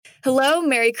Hello,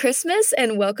 Merry Christmas,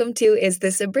 and welcome to Is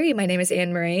This a Brie? My name is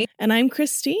Anne Marie. And I'm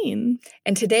Christine.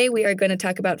 And today we are going to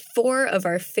talk about 4 of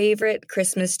our favorite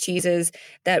Christmas cheeses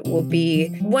that will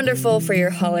be wonderful for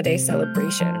your holiday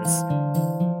celebrations.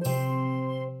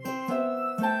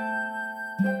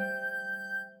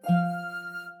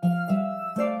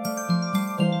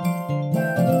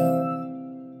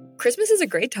 Christmas is a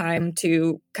great time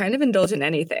to kind of indulge in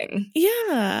anything.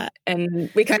 Yeah. And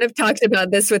we kind of talked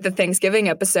about this with the Thanksgiving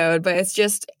episode, but it's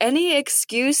just any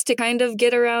excuse to kind of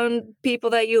get around people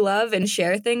that you love and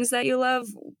share things that you love,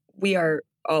 we are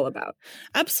all about.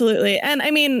 Absolutely. And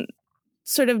I mean,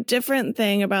 sort of different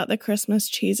thing about the Christmas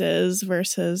cheeses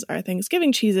versus our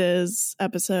Thanksgiving cheeses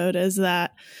episode is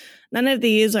that none of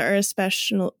these are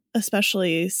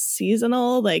especially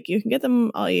seasonal. Like, you can get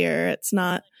them all year. It's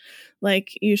not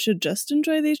like you should just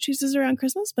enjoy these cheeses around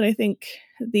Christmas, but I think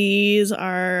these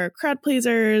are crowd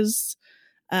pleasers,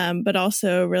 but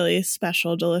also really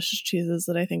special, delicious cheeses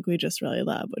that I think we just really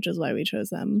love, which is why we chose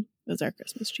them as our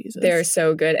Christmas cheeses. They're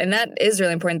so good. And that is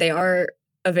really important. They are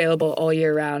available all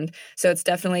year round. So it's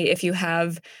definitely, if you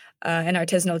have an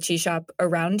artisanal cheese shop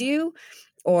around you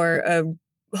or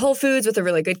a Whole Foods with a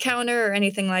really good counter or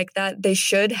anything like that, they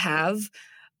should have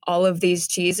all of these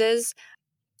cheeses.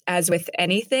 As with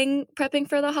anything prepping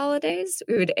for the holidays,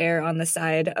 we would err on the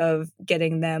side of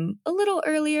getting them a little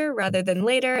earlier rather than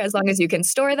later, as long as you can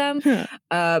store them,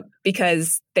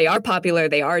 because they are popular,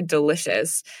 they are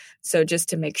delicious. So just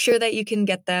to make sure that you can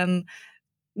get them,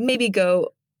 maybe go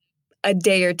a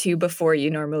day or two before you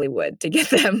normally would to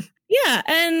get them. Yeah,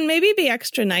 and maybe be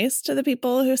extra nice to the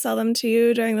people who sell them to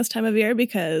you during this time of year,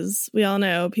 because we all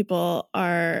know people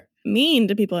are mean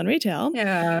to people in retail.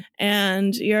 Yeah.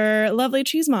 And your lovely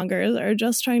cheesemongers are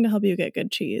just trying to help you get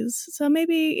good cheese. So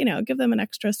maybe, give them an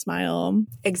extra smile.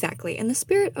 Exactly. In the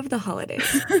spirit of the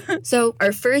holidays. So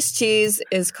our first cheese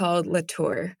is called La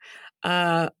Tour.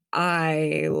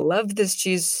 I love this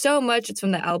cheese so much. It's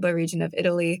from the Alba region of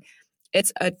Italy.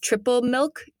 It's a triple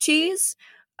milk cheese,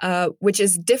 which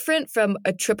is different from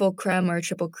a triple creme or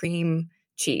triple cream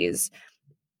cheese.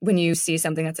 When you see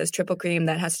something that says triple cream,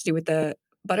 that has to do with the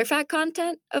butterfat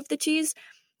content of the cheese.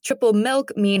 Triple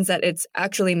milk means that it's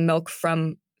actually milk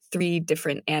from 3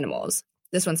 different animals.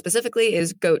 This one specifically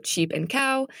is goat, sheep, and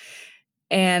cow.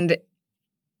 And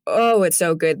oh, it's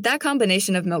so good. That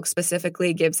combination of milk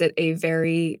specifically gives it a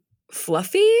very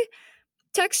fluffy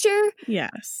texture.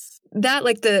 Yes. That,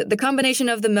 like the combination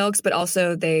of the milks, but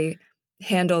also they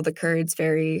handle the curds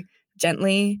very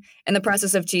gently. In the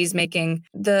process of cheese making,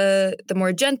 the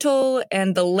more gentle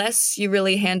and the less you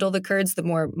really handle the curds, the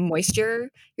more moisture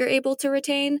you're able to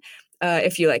retain.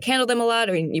 If you handle them a lot,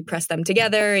 or you press them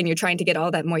together and you're trying to get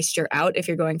all that moisture out, if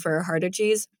you're going for a harder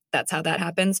cheese, that's how that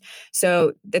happens.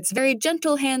 So it's very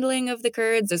gentle handling of the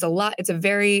curds. It's a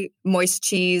very moist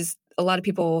cheese. A lot of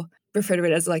people refer to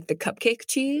it as the cupcake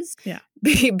cheese. Yeah.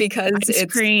 Because Ice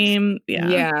cream.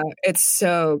 Yeah, it's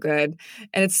so good.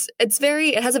 And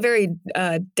it has a very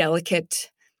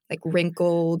delicate,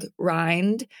 wrinkled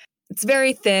rind. It's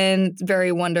very thin,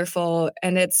 very wonderful.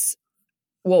 And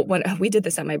when we did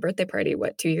this at my birthday party,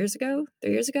 2 years ago,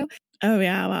 3 years ago? Oh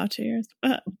yeah, wow, 2 years.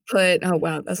 Oh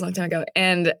wow, that's a long time ago.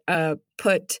 And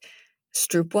put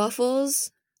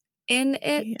stroopwafels in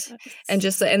it.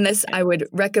 Yes. And this I would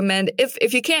recommend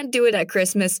if you can't do it at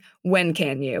Christmas, when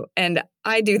can you? And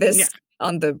I do this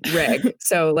on the reg.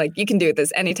 So you can do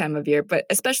this any time of year, but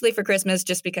especially for Christmas,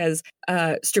 just because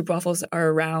stroopwafels are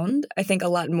around, I think, a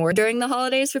lot more during the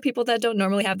holidays for people that don't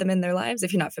normally have them in their lives.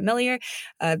 If you're not familiar,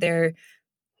 they're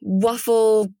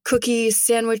waffle, cookie,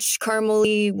 sandwich,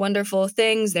 caramel-y, wonderful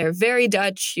things. They're very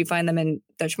Dutch. You find them in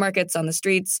Dutch markets on the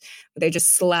streets. They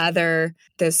just slather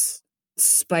this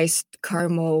spiced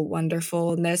caramel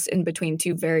wonderfulness in between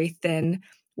 2 very thin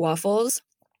waffles.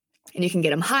 And you can get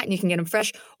them hot and you can get them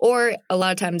fresh. Or a lot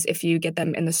of times if you get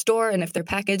them in the store and if they're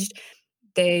packaged,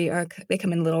 they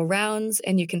come in little rounds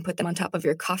and you can put them on top of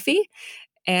your coffee.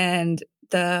 And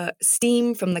the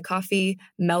steam from the coffee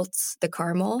melts the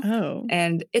caramel. Oh.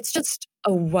 And it's just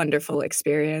a wonderful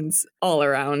experience all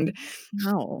around.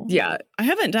 Wow. Yeah. I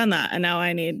haven't done that, and now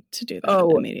I need to do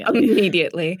that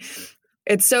immediately.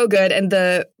 It's so good. And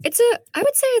I would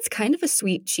say it's kind of a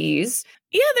sweet cheese.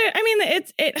 Yeah,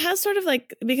 it has sort of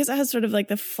because it has sort of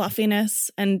the fluffiness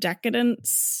and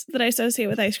decadence that I associate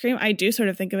with ice cream. I do sort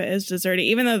of think of it as desserty,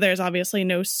 even though there's obviously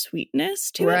no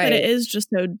sweetness to it, but it is just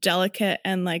so delicate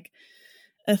and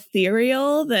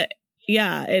ethereal that,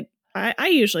 I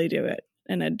usually do it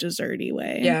in a desserty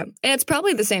way. Yeah. And it's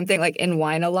probably the same thing, in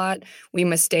wine a lot, we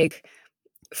mistake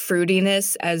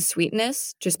fruitiness as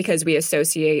sweetness, just because we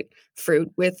associate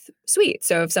fruit with sweet.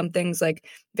 So if something's like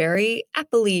very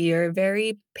appley or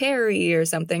very peary or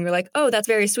something, we're like, oh, that's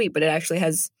very sweet, but it actually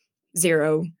has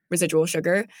 0 residual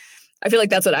sugar. I feel like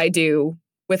that's what I do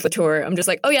with Latour. I'm just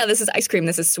like, oh yeah, this is ice cream.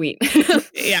 This is sweet.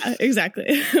 Yeah,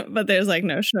 exactly. But there's like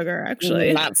no sugar,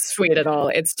 actually. Not sweet at all.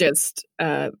 It's just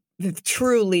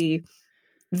truly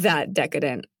that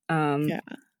decadent. Yeah.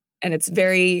 And it's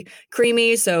very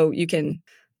creamy, so you can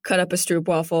cut up a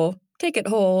stroopwafel, take it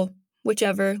whole,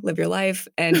 whichever, live your life,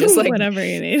 and just like whatever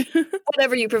you need.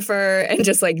 whatever you prefer, and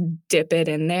just like dip it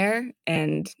in there,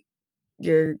 and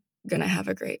you're gonna have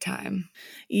a great time.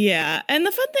 Yeah. And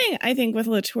the fun thing I think with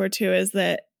Latour too is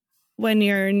that when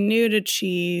you're new to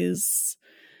cheese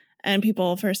and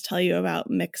people first tell you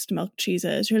about mixed milk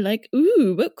cheeses, you're like,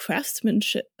 ooh, what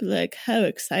craftsmanship, like how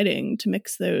exciting to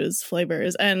mix those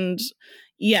flavors. And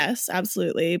yes,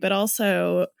 absolutely. But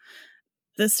also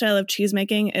this style of cheese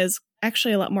making is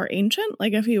actually a lot more ancient.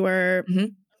 Like if you were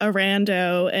a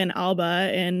rando in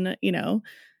Alba in,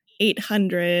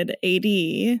 800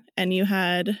 AD and you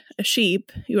had a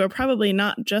sheep, you were probably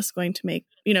not just going to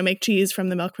make cheese from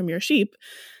the milk from your sheep.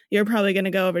 You're probably going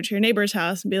to go over to your neighbor's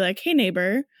house and be like, hey,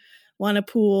 neighbor, want to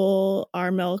pool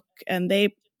our milk? And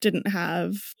they didn't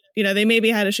have, they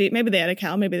maybe had a sheep, maybe they had a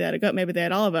cow, maybe they had a goat, maybe they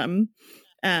had all of them.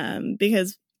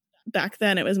 Because back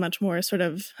then it was much more sort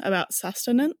of about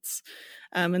sustenance.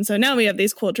 And so now we have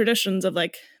these cool traditions of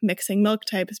like mixing milk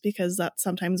types because that's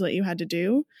sometimes what you had to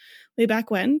do way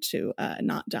back when to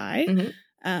not die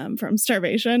from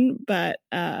starvation. But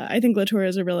I think Latour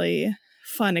is a really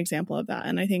fun example of that.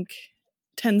 And I think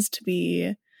tends to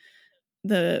be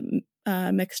the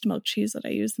mixed milk cheese that I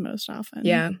use the most often.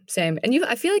 Yeah, same. And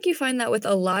I feel like you find that with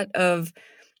a lot of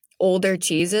older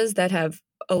cheeses that have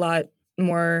a lot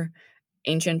more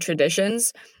ancient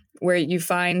traditions, where you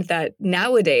find that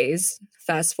nowadays,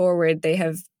 fast forward, they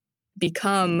have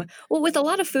become, well, with a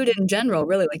lot of food in general,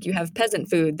 really, like you have peasant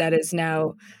food that is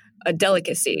now a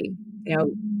delicacy,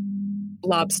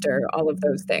 lobster, all of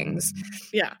those things.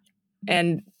 Yeah.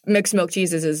 And mixed milk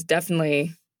cheeses is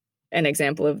definitely an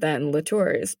example of that, and Latour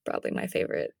is probably my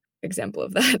favorite example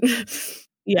of that.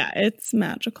 Yeah, it's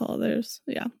magical. There's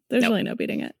really no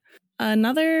beating it.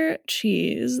 Another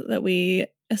cheese that we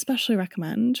especially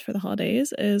recommend for the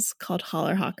holidays is called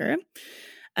Hallerhocker,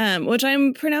 which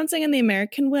I'm pronouncing in the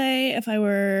American way. If I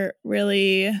were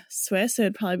really Swiss, it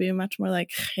would probably be much more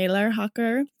like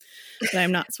Hallerhocker, but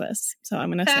I'm not Swiss, so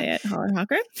I'm going to say it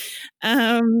Hallerhocker.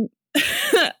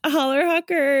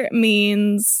 Hallerhocker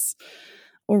means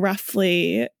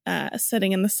roughly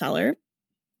sitting in the cellar.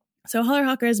 So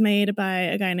Hallerhocker is made by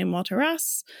a guy named Walter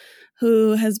Ross,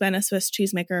 who has been a Swiss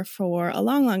cheesemaker for a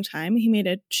long, long time. He made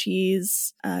a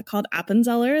cheese called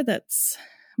Appenzeller that's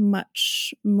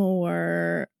much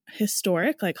more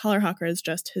historic. Like Hallerhocker is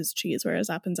just his cheese, whereas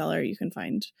Appenzeller you can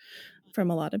find from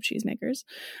a lot of cheesemakers.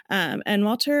 And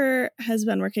Walter has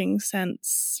been working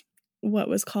since what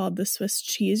was called the Swiss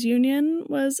Cheese Union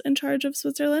was in charge of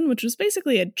Switzerland, which was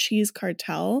basically a cheese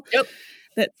cartel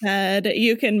that said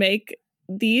you can make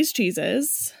these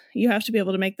cheeses, you have to be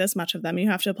able to make this much of them. You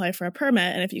have to apply for a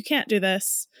permit. And if you can't do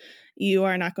this, you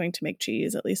are not going to make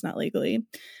cheese, at least not legally.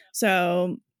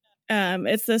 So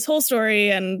it's this whole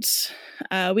story, and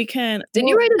we can... Didn't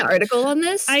you write an article on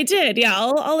this? I did, yeah.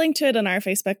 I'll link to it on our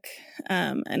Facebook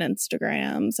and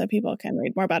Instagram so people can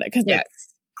read more about it. Because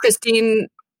Christine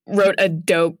wrote a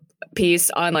dope piece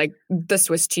on like the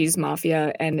Swiss cheese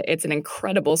mafia, and it's an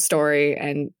incredible story,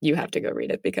 and you have to go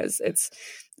read it because it's...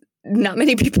 not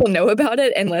many people know about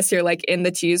it unless you're like in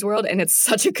the cheese world, and it's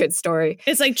such a good story.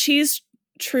 It's like cheese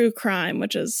true crime,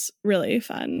 which is really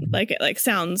fun. Like it like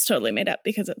sounds totally made up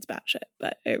because it's batshit,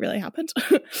 but it really happened.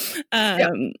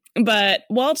 But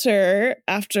Walter,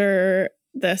 after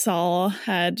this all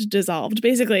had dissolved,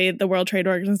 basically the World Trade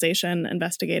Organization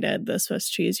investigated the Swiss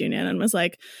Cheese Union and was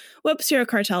like, whoops, you're a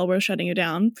cartel, we're shutting you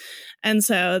down. And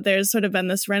so there's sort of been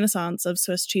this renaissance of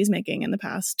Swiss cheesemaking in the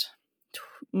past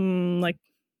like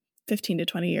 15 to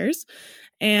 20 years.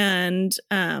 And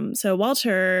so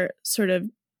Walter sort of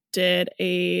did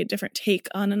a different take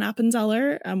on an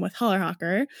Appenzeller with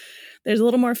Hallerhocker. There's a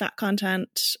little more fat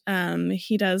content.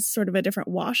 He does sort of a different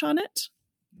wash on it.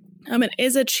 It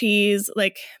is a cheese,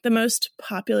 like the most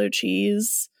popular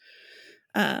cheese,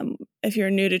 if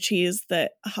you're new to cheese,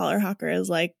 that Hallerhocker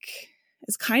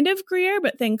is kind of Gruyere,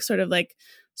 but think sort of like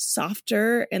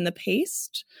softer in the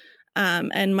paste.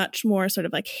 and much more sort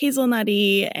of like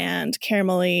hazelnutty and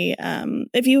caramelly.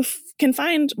 If you can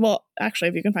find, well, actually,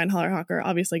 if you can find Hallerhocker,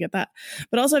 obviously get that.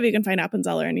 But also if you can find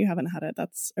Appenzeller and you haven't had it,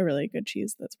 that's a really good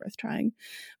cheese that's worth trying.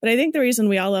 But I think the reason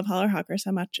we all love Hallerhocker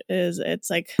so much is it's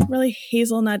like really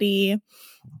hazelnutty.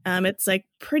 It's like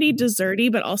pretty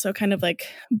desserty, but also kind of like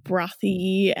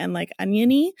brothy and like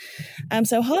oniony.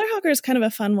 So Hallerhocker is kind of a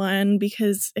fun one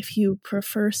because if you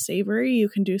prefer savory, you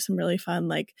can do some really fun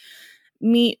like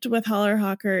meat with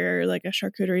Hallerhocker or like a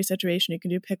charcuterie situation. You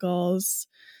can do pickles.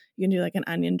 You can do like an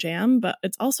onion jam, but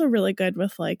it's also really good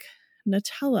with like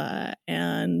Nutella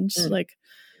and like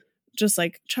just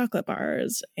like chocolate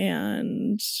bars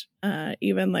and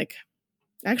even like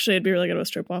actually it'd be really good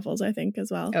with stroopwafels, I think,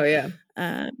 as well. Oh yeah.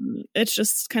 It's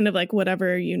just kind of like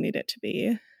whatever you need it to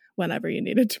be whenever you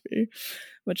need it to be,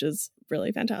 which is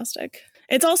really fantastic.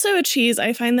 It's also a cheese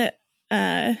I find that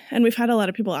and we've had a lot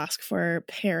of people ask for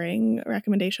pairing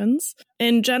recommendations.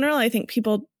 In general, I think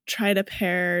people try to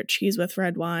pair cheese with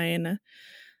red wine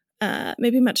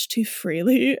maybe much too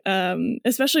freely.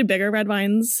 Especially bigger red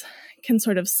wines can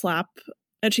sort of slap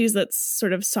a cheese that's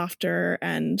sort of softer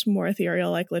and more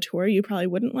ethereal like Latour. You probably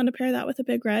wouldn't want to pair that with a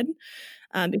big red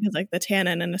because like the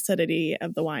tannin and acidity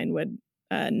of the wine would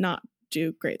not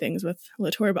do great things with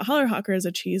Latour. But Hallerhocker is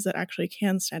a cheese that actually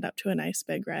can stand up to a nice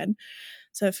big red.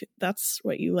 So if that's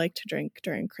what you like to drink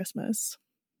during Christmas,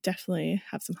 definitely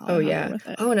have some Hallerhocker with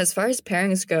it. Oh, and as far as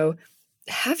pairings go,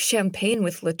 have champagne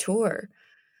with Latour.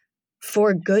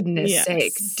 For goodness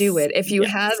sake, do it. If you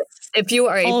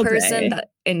are a person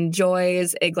that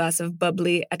enjoys a glass of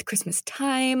bubbly at Christmas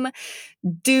time,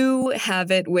 do have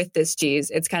it with this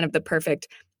cheese. It's kind of the perfect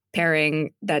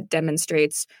pairing that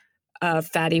demonstrates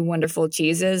fatty, wonderful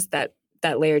cheeses that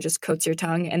layer just coats your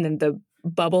tongue, and then the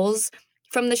bubbles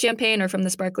from the champagne or from the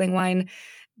sparkling wine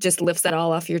just lifts that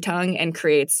all off your tongue and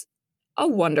creates a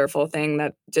wonderful thing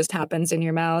that just happens in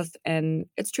your mouth, and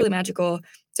it's truly magical.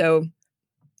 So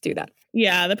do that.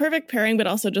 Yeah, the perfect pairing, but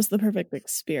also just the perfect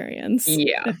experience.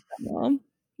 Yeah.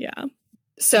 Yeah.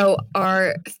 So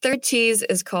our third cheese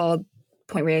is called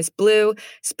Point Reyes Blue.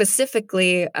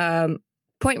 Specifically,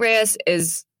 Point Reyes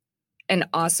is an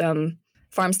awesome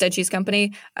farmstead cheese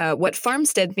company. What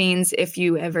farmstead means, if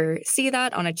you ever see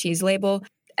that on a cheese label,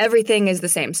 everything is the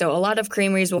same. So a lot of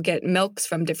creameries will get milks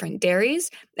from different dairies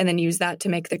and then use that to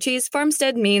make their cheese.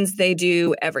 Farmstead means they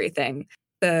do everything.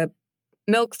 The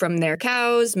milk from their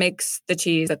cows makes the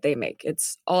cheese that they make.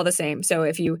 It's all the same. So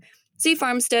if you see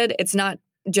farmstead, it's not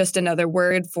just another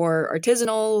word for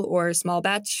artisanal or small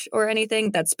batch or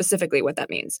anything. That's specifically what that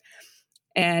means.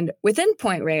 And within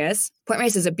Point Reyes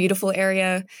is a beautiful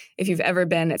area. If you've ever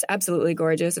been, it's absolutely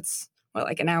gorgeous. It's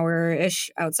like an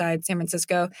hour-ish outside San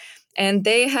Francisco. And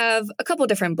they have a couple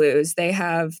different blues. They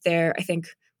have their, I think,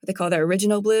 what they call their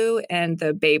original blue and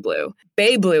the Bay Blue.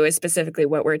 Bay Blue is specifically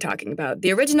what we're talking about.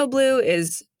 The original blue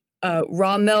is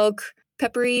raw milk,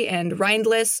 peppery, and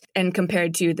rindless. And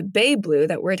compared to the Bay Blue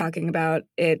that we're talking about,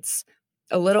 it's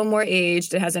a little more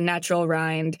aged. It has a natural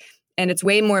rind. And it's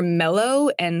way more mellow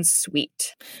and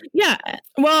sweet. Yeah.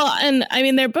 Well, and I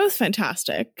mean, they're both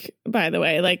fantastic, by the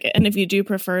way. Like, and if you do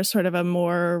prefer sort of a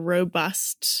more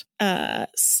robust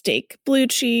steak blue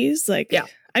cheese, like, yeah.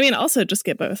 I mean, also just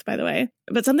get both, by the way.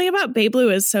 But something about Bay Blue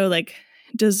is so like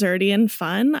desserty and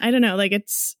fun. I don't know. Like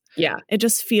it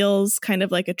just feels kind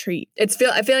of like a treat. I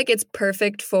feel like it's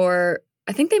perfect for,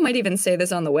 I think they might even say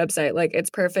this on the website, like it's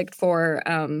perfect for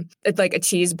it's like a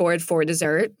cheese board for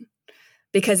dessert.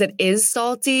 Because it is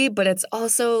salty, but it's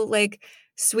also like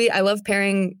sweet. I love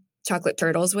pairing chocolate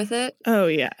turtles with it. Oh,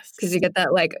 yes. Because you get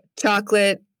that like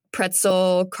chocolate,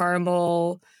 pretzel,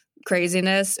 caramel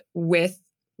craziness with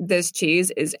this cheese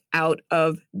is out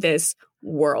of this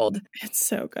world. It's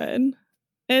so good.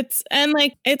 It's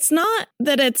not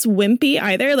that it's wimpy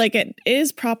either. Like it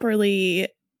is properly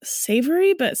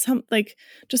savory, but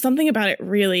just something about it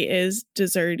really is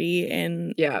desserty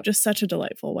in just such a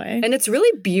delightful way. And it's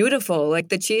really beautiful. Like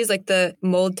the cheese, like the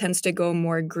mold tends to go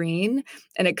more green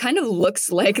and it kind of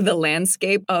looks like the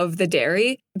landscape of the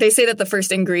dairy. They say that the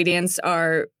first ingredients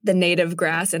are the native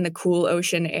grass and the cool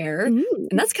ocean air. Ooh.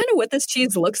 And that's kind of what this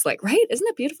cheese looks like, right? Isn't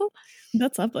that beautiful?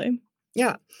 That's lovely.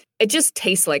 Yeah. It just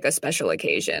tastes like a special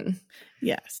occasion.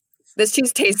 Yes. This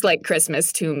cheese tastes like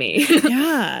Christmas to me.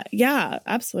 Yeah,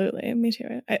 absolutely. Me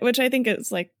too. Which I think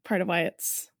is like part of why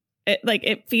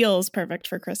it feels perfect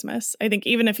for Christmas. I think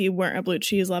even if you weren't a blue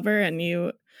cheese lover and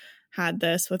you had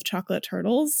this with chocolate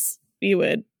turtles, you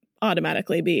would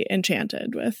automatically be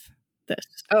enchanted with this.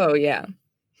 Oh, yeah.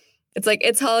 It's like,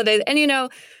 it's holidays. And,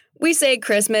 we say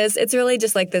Christmas. It's really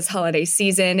just like this holiday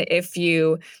season. If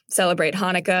you celebrate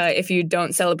Hanukkah, if you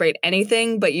don't celebrate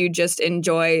anything, but you just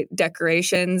enjoy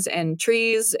decorations and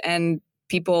trees and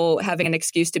people having an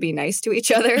excuse to be nice to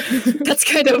each other, that's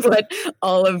kind of what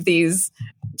all of these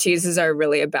cheeses are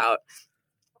really about.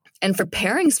 And for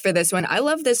pairings for this one, I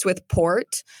love this with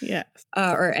port. Yes.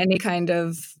 Or any kind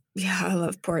of, I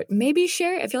love port. Maybe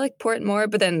sherry. I feel like port more,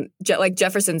 but then like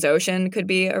Jefferson's Ocean could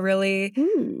be a really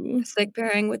sick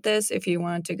pairing with this if you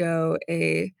want to go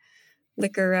a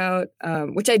liquor route,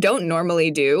 which I don't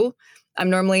normally do. I'm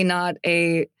normally not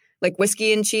like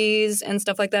whiskey and cheese and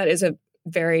stuff like that is a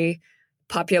very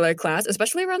popular class,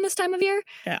 especially around this time of year.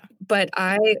 Yeah. But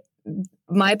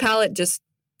my palate just,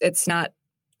 it's not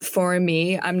for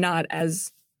me. I'm not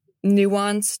as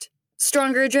nuanced,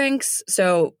 stronger drinks.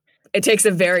 So it takes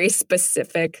a very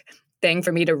specific thing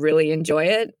for me to really enjoy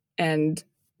it. And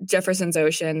Jefferson's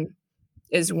Ocean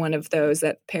is one of those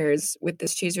that pairs with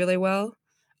this cheese really well.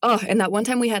 Oh, and that one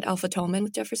time we had Alpha Tolman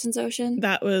with Jefferson's Ocean.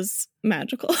 That was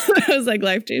magical. That was like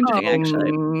life-changing,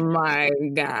 actually. Oh my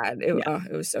God.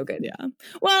 It was so good. Yeah.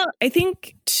 Well, I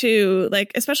think too,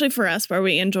 like, especially for us where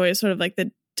we enjoy sort of like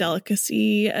the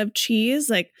delicacy of cheese,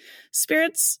 like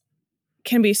spirits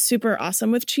can be super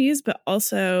awesome with cheese, but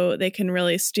also they can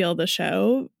really steal the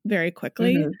show very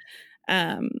quickly.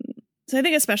 Mm-hmm. So I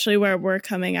think especially where we're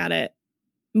coming at it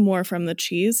more from the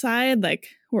cheese side, like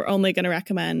we're only going to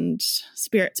recommend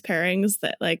spirits pairings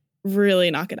that like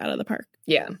really knock it out of the park.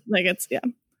 Yeah. Like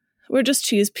we're just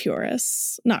cheese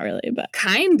purists. Not really, but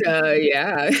kinda.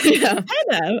 Yeah. Yeah.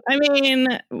 Kind of. I mean,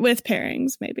 with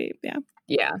pairings, maybe. Yeah.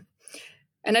 Yeah.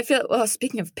 And I feel, well,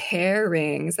 speaking of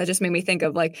pairings, that just made me think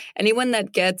of like anyone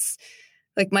that gets,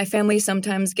 like my family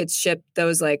sometimes gets shipped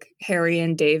those like Harry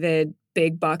and David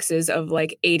big boxes of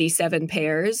like 87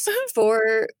 pairs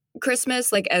for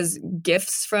Christmas, like as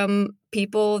gifts from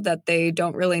people that they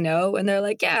don't really know. And they're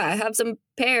like, yeah, I have some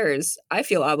pears. I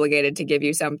feel obligated to give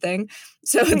you something.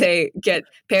 So they get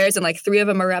pears and like 3 of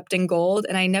them are wrapped in gold.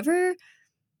 And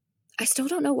I still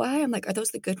don't know why. I'm like, are those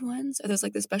the good ones? Are those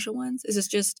like the special ones? Is this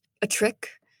just a trick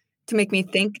to make me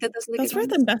think that those are the That's good ones?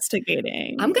 worth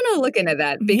investigating. I'm going to look into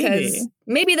that because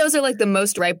maybe those are like the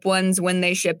most ripe ones when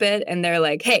they ship it. And they're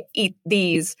like, hey, eat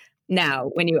these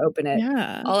now when you open it.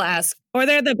 Yeah. I'll ask. Or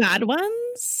they're the bad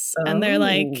ones. And they're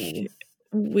like,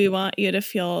 we want you to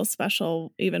feel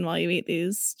special even while you eat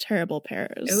these terrible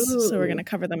pears. Ooh. So we're going to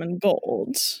cover them in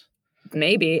gold.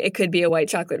 Maybe it could be a white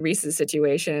chocolate Reese's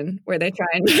situation where they try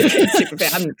and make it super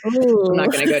bad. I'm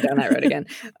not going to go down that road again.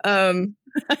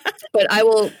 But I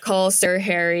will call Sir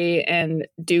Harry and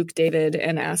Duke David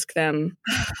and ask them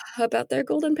about their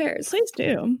golden pears. Please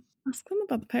do. Ask them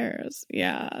about the pears.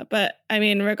 Yeah. But I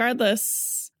mean,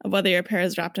 regardless of whether your pear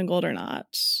is wrapped in gold or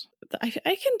not, I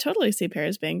can totally see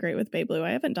pears being great with Bay Blue.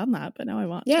 I haven't done that, but now I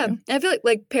want to. I feel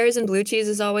like pears and blue cheese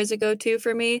is always a go-to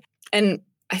for me. And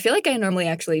I feel like I normally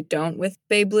actually don't with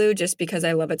Bay Blue just because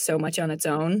I love it so much on its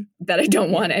own that I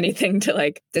don't want anything to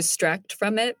like distract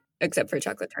from it, except for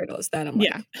chocolate turtles. That I'm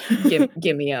like,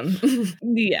 give me them.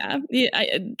 Yeah.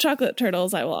 Chocolate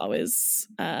turtles, I will always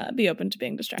be open to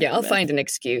being distracted. Yeah, I'll find an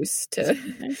excuse to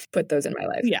put those in my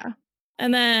life. Yeah.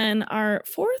 And then our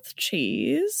 4th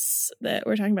cheese that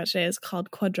we're talking about today is called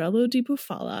Quadrello di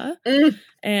Bufala.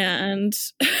 And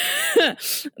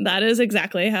that is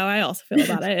exactly how I also feel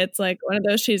about it. It's like one of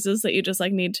those cheeses that you just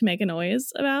like need to make a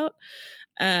noise about.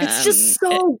 It's just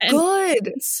so good.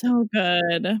 It's so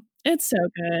good. It's so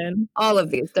good. All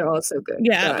of these, they're all so good.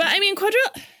 Yeah, but I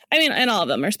mean, and all of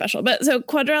them are special. But so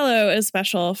Quadrello is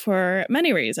special for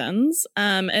many reasons.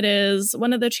 It is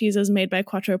one of the cheeses made by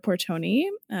Quattro Portoni,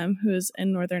 who's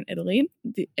in northern Italy.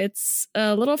 It's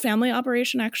a little family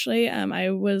operation, actually. I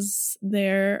was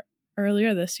there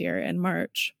earlier this year in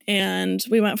March, and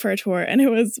we went for a tour, and it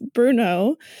was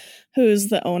Bruno, who's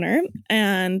the owner,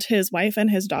 and his wife and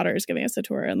his daughters giving us a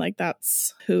tour, and like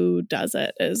that's who does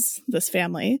it, is this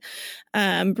family.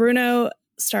 Bruno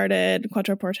started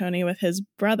Quattro Portoni with his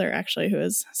brother, actually, who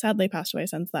has sadly passed away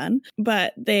since then.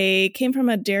 But they came from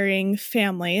a dairying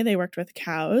family. They worked with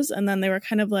cows, and then they were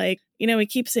kind of like, we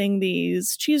keep seeing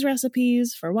these cheese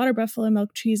recipes for water buffalo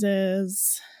milk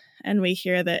cheeses, and we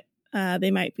hear that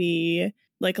they might be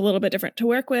like a little bit different to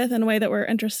work with in a way that we're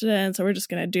interested in. So we're just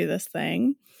going to do this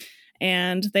thing.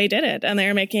 And they did it. And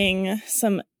they're making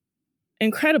some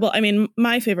incredible, I mean,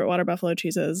 my favorite water buffalo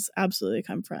cheeses absolutely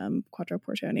come from Quattro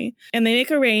Portoni. And they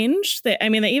make a range. They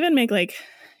even make like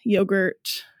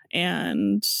yogurt,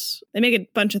 and they make a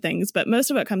bunch of things. But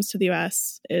most of what comes to the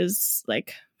US is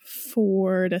like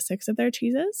 4 to 6 of their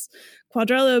cheeses.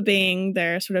 Quadrello being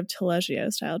their sort of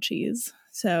Taleggio style cheese.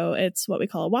 So it's what we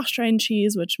call a wash rind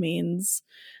cheese, which means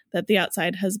that the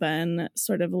outside has been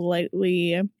sort of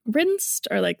lightly rinsed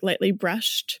or like lightly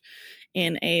brushed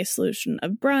in a solution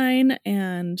of brine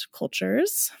and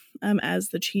cultures as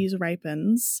the cheese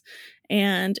ripens.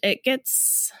 And it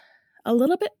gets a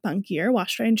little bit funkier.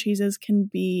 Wash-dried cheeses can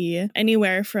be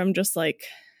anywhere from just like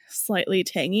slightly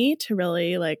tangy to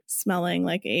really like smelling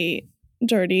like a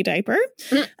dirty diaper.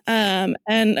 And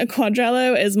a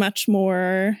Quadrello is much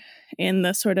more in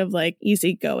the sort of like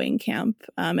easygoing camp.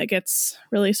 It gets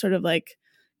really sort of like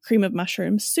cream of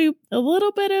mushroom soup, a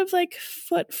little bit of like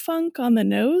foot funk on the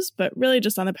nose, but really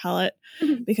just on the palate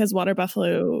because water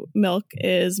buffalo milk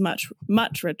is much,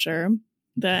 much richer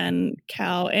than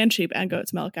cow and sheep and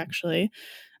goat's milk, actually.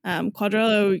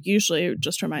 Quadrello usually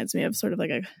just reminds me of sort of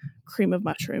like a cream of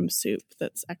mushroom soup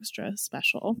that's extra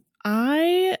special.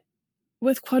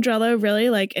 With Quadrello, really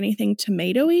like anything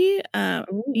tomatoey. I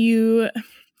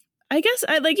guess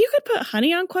you could put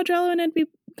honey on Quadrello and it'd be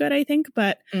good, I think,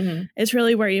 but it's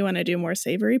really where you want to do more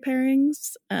savory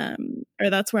pairings, or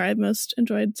that's where I've most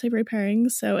enjoyed savory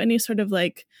pairings. So any sort of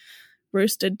like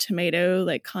roasted tomato,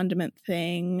 like condiment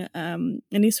thing,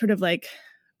 any sort of like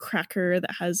cracker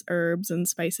that has herbs and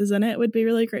spices in it would be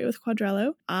really great with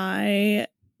Quadrello. You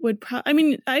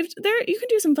can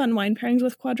do some fun wine pairings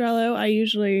with Quadrello. I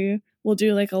usually will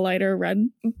do like a lighter red,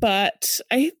 but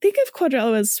I think of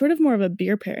Quadrello as sort of more of a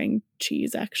beer pairing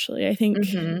cheese, actually. I think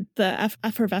the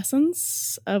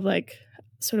effervescence of like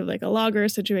sort of like a lager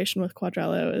situation with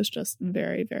Quadrello is just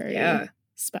very, very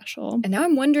special. And now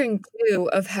I'm wondering too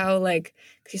of how, like,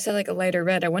 because you said like a lighter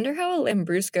red, I wonder how a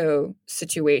Lambrusco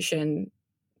situation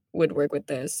would work with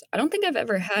this. I don't think I've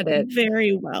ever had it.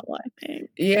 Very well, I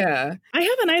think. Yeah. I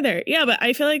haven't either. Yeah, but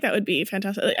I feel like that would be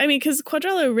fantastic. I mean, because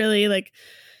Quadrello really, like,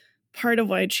 part of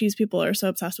why cheese people are so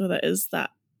obsessed with it is that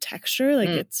texture. Like,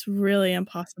 it's really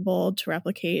impossible to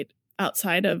replicate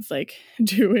outside of, like,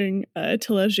 doing a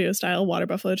Taleggio-style water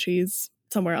buffalo cheese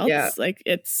somewhere else. Yeah. Like,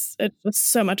 it's just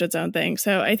so much its own thing.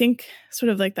 So I think sort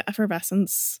of, like, the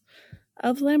effervescence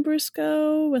of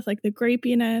Lambrusco with, like, the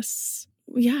grapiness.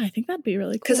 Yeah, I think that'd be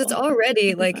really cool. Because it's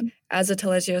already, like, as a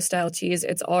Taleggio-style cheese,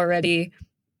 it's already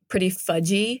pretty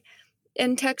fudgy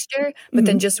in texture. But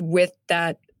then just with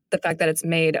that, the fact that it's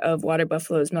made of water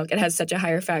buffalo's milk, it has such a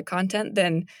higher fat content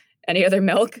than any other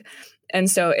milk. And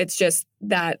so it's just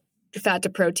that fat to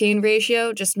protein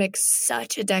ratio just makes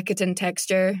such a decadent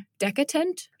texture.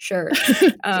 Decadent? Sure.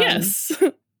 Yes.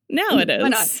 Now it is. Why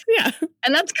not? Yeah.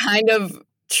 And that's kind of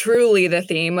truly the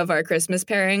theme of our Christmas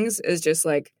pairings is just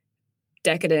like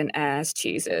decadent ass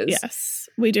cheeses. Yes.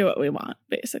 We do what we want,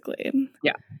 basically.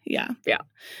 Yeah. Yeah. Yeah.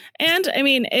 And I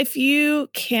mean, if you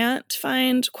can't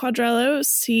find Quadrello,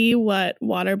 see what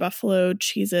water buffalo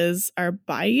cheeses are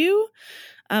by you.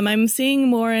 I'm seeing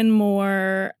more and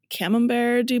more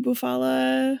Camembert di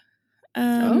Bufala.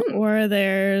 Or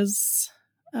there's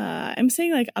I'm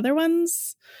seeing like other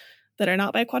ones that are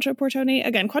not by Quattro Portoni.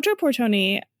 Again, Quattro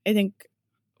Portoni,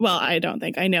 I don't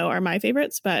think I know are my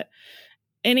favorites, but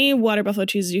any water buffalo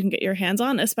cheeses you can get your hands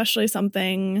on, especially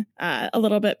something a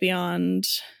little bit beyond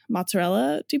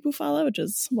mozzarella di bufala, which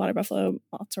is water buffalo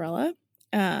mozzarella,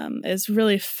 is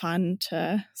really fun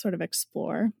to sort of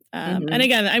explore. And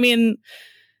again, I mean,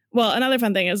 well, another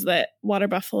fun thing is that water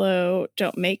buffalo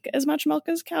don't make as much milk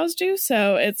as cows do.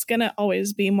 So it's going to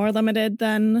always be more limited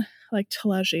than like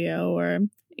Taleggio or,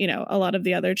 you know, a lot of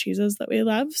the other cheeses that we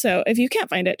love. So if you can't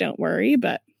find it, don't worry.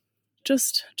 But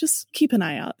just keep an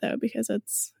eye out, though, because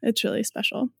it's really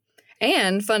special.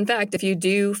 And fun fact, if you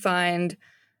do find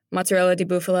mozzarella di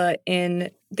bufala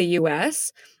in the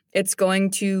U.S., it's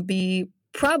going to be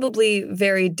probably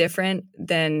very different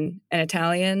than an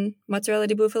Italian mozzarella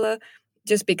di bufala,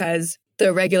 just because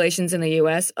the regulations in the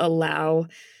U.S. allow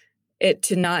it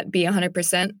to not be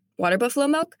 100% water buffalo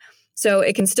milk. So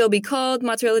it can still be called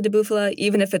mozzarella di bufala,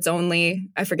 even if it's only,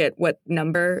 I forget what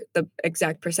number the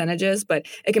exact percentage is, but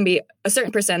it can be a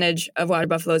certain percentage of water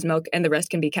buffalo's milk and the rest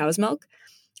can be cow's milk.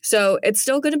 So it's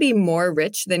still going to be more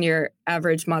rich than your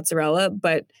average mozzarella,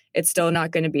 but it's still not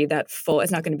going to be that full.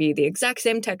 It's not going to be the exact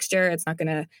same texture. It's not going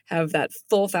to have that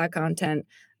full fat content.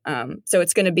 So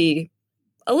it's going to be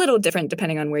a little different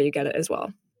depending on where you get it as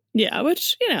well. Yeah,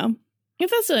 which, you know,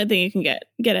 if that's the only thing you can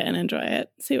get it and enjoy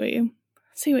it. See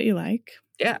what you like.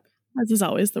 Yeah. As is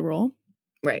always the rule.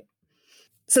 Right.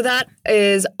 So that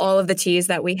is all of the teas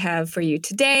that we have for you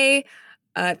today.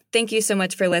 Thank you so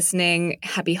much for listening.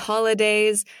 Happy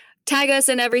holidays. Tag us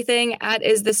and everything at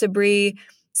 @isthisabrie.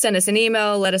 Send us an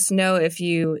email. Let us know if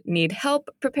you need help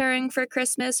preparing for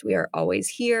Christmas. We are always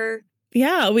here.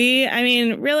 Yeah,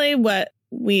 really what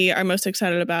we are most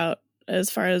excited about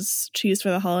as far as cheese for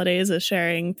the holidays is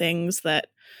sharing things that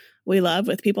we love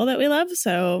with people that we love.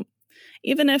 So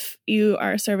even if you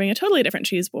are serving a totally different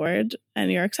cheese board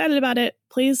and you're excited about it,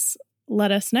 please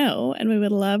let us know, and we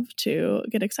would love to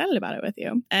get excited about it with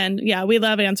you. And yeah, we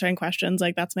love answering questions.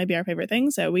 Like, that's maybe our favorite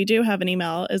thing. So we do have an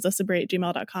email,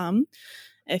 isthisabrie@gmail.com.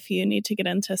 If you need to get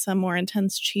into some more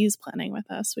intense cheese planning with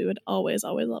us, we would always,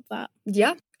 always love that.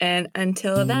 Yeah. And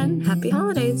until then, happy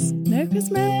holidays. Merry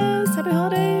Christmas. Happy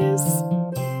holidays.